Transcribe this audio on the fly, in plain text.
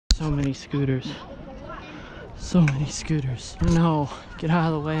so many scooters. So many scooters. No, get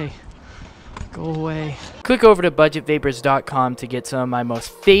out of the way. Go away. Click over to budgetvapors.com to get some of my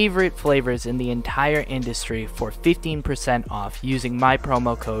most favorite flavors in the entire industry for 15% off using my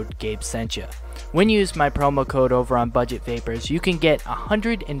promo code GabeSentya. When you use my promo code over on Budget Vapors, you can get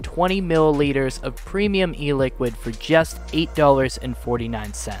 120 milliliters of premium e-liquid for just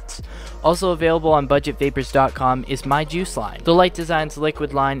 $8.49. Also available on budgetvapors.com is my juice line. The Light Designs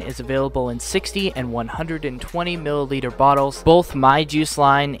liquid line is available in 60 and 120 milliliter bottles. Both my juice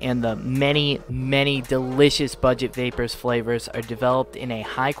line and the many delicious Budget Vapors flavors are developed in a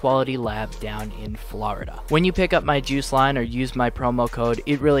high quality lab down in Florida. When you pick up my juice line or use my promo code,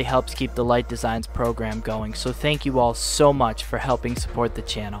 it really helps keep the Light Designs program going, so thank you all so much for helping support the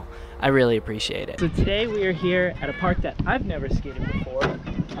channel. I really appreciate it. So today we are here at a park that I've never skated before.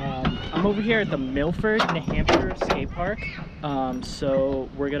 I'm over here at the Milford, New Hampshire skate park. So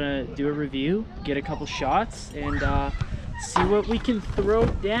we're gonna do a review, get a couple shots, and see what we can throw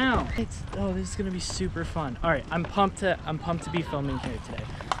down. Oh, this is gonna be super fun. All right, I'm pumped to be filming here today.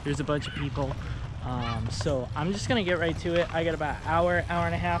 There's a bunch of people. So I'm just gonna get right to it. I got about an hour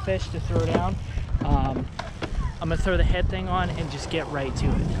and a half-ish to throw down. I'm gonna throw the head thing on and just get right to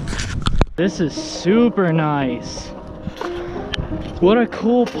it. This is super nice. What a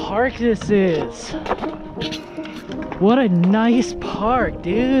cool park this is. What a nice park,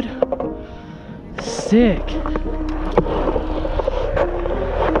 dude. Sick.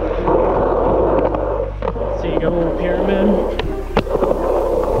 So you got a little pyramid.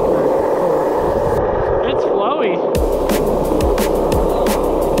 It's flowy.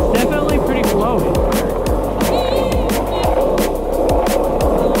 It's definitely pretty flowy.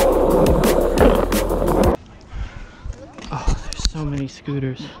 Oh, there's so many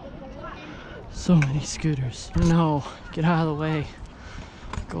scooters. So many scooters. No, get out of the way.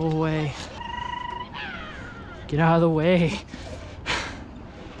 Go away. Get out of the way.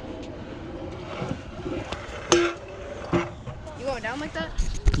 You going down like that?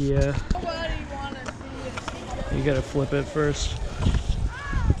 Yeah. Nobody wanna see it. You gotta flip it first.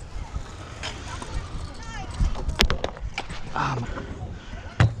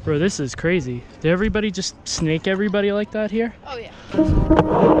 Bro, this is crazy. Did everybody just snake everybody like that here? Oh yeah.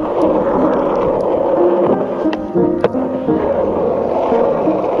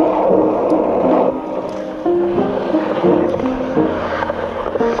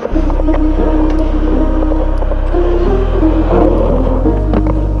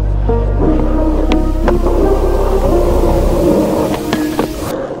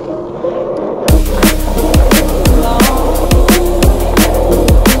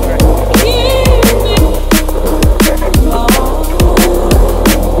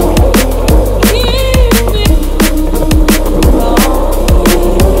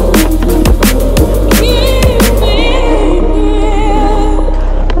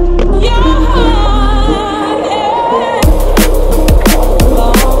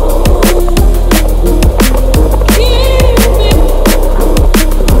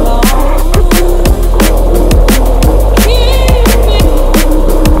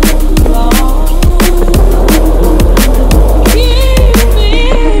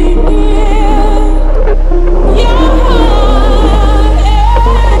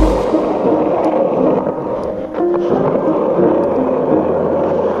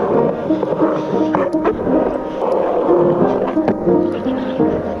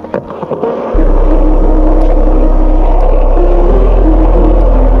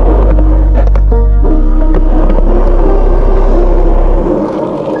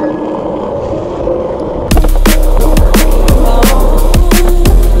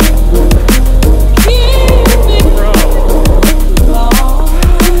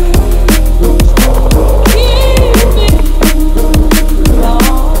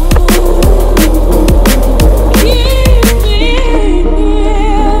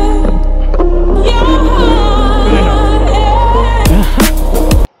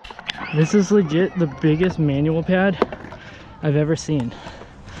 This is legit the biggest manual pad I've ever seen.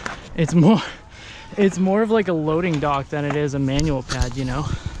 It's more of like a loading dock than it is a manual pad, you know?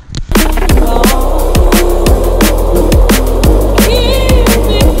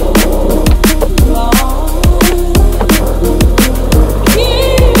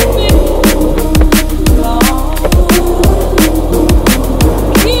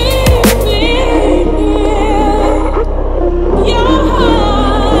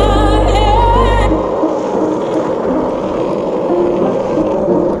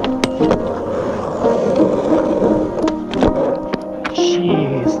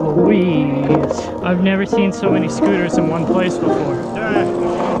 Jeez Louise. I've never seen so many scooters in one place before.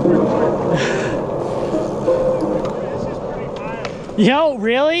 Yo,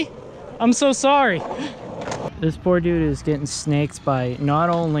 really? I'm so sorry. This poor dude is getting snaked by not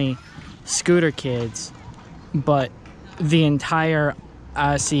only scooter kids, but the entire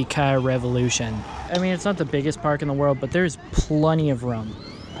ikea revolution. I mean, it's not the biggest park in the world, but there's plenty of room.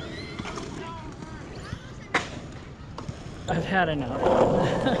 I've had enough.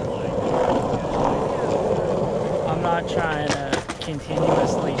 I'm not trying to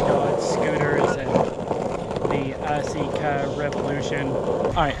continuously dodge scooters and the ikea revolution.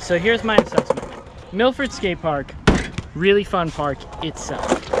 All right, so here's my assessment. Milford Skate Park, really fun park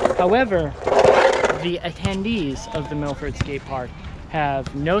itself. However, the attendees of the Milford Skate Park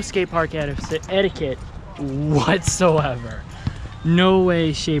have no skate park etiquette whatsoever. No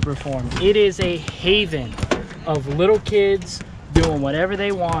way, shape, or form. It is a haven of little kids doing whatever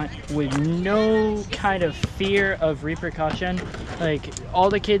they want with no kind of fear of repercussion. Like, all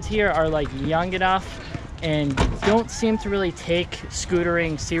the kids here are like young enough and don't seem to really take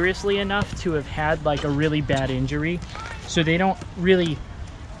scootering seriously enough to have had like a really bad injury. So they don't really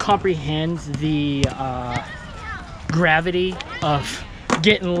comprehend the gravity of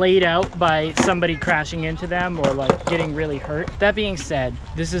getting laid out by somebody crashing into them or like getting really hurt. That being said,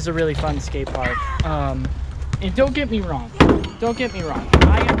 this is a really fun skate park. And don't get me wrong,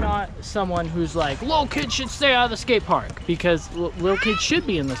 I am not someone who's like, little kids should stay out of the skate park, because little kids should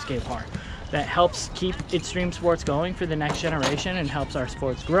be in the skate park. That helps keep extreme sports going for the next generation and helps our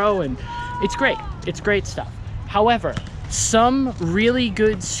sports grow, and it's great stuff. However, some really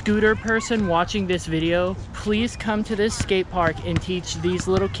good scooter person watching this video, please come to this skate park and teach these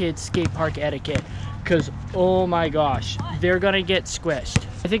little kids skate park etiquette, because oh my gosh, they're gonna get squished.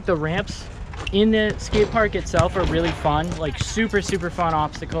 I think the ramps in the skate park itself are really fun, like super fun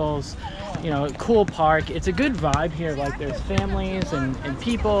obstacles, you know, cool park. It's a good vibe here, like there's families and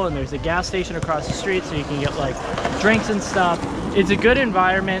people, and there's a gas station across the street so you can get like drinks and stuff. It's a good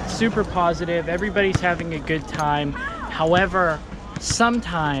environment, super positive, everybody's having a good time. However,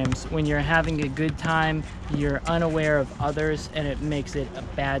 sometimes when you're having a good time, you're unaware of others and it makes it a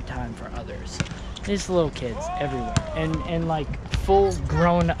bad time for others. There's little kids everywhere, and like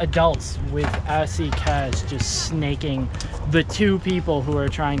full-grown adults with ikas just snaking the two people who are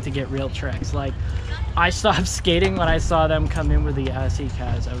trying to get real tricks. Like, I stopped skating when I saw them come in with the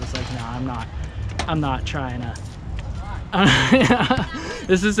ikas. I was like, no, I'm not trying to.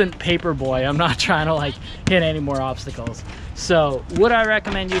 This isn't Paperboy. I'm not trying to like hit any more obstacles. So would I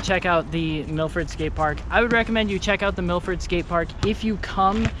recommend you check out the Milford Skate Park? I would recommend you check out the Milford Skate Park if you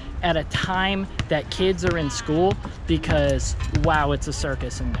come at a time that kids are in school, because wow, it's a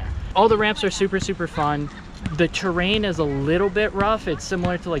circus in there. All the ramps are super fun. The terrain is a little bit rough. It's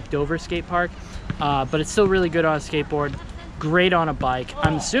similar to like Dover Skate Park, but it's still really good on a skateboard. Great on a bike.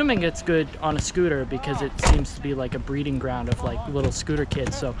 I'm assuming it's good on a scooter because it seems to be like a breeding ground of like little scooter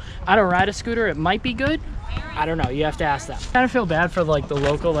kids. So I don't ride a scooter, it might be good. I don't know, you have to ask them. I kind of feel bad for like the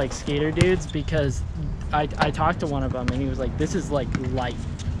local like skater dudes, because I talked to one of them and he was like, this is like light.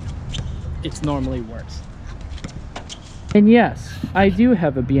 It's normally worse. And yes, I do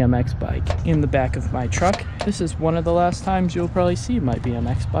have a BMX bike in the back of my truck. This is one of the last times you'll probably see my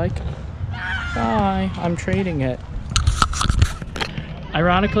BMX bike. Bye, I'm trading it.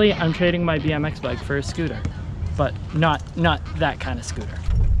 Ironically, I'm trading my BMX bike for a scooter, but not that kind of scooter.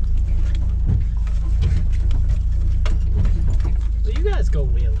 Well, you guys go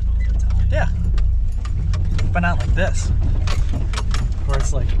wheeling all the time. Yeah, but not like this, where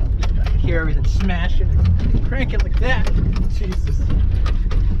it's like I can hear everything smashing and cranking like that. Jesus.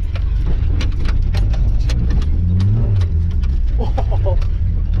 Oh,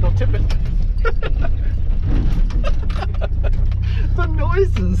 don't tip it. The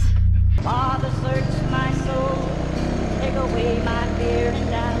noises. Father, search my soul, take away my fear and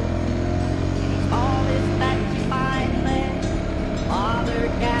doubt. All is that you find there, Father,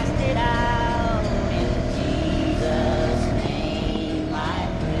 cast it out. In Jesus' name I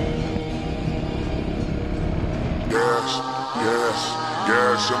pray. Gas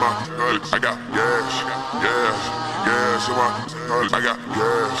in my nuts. I got gas in my nuts. I got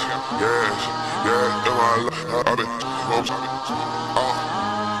gas in my life. I've been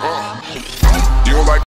you don't like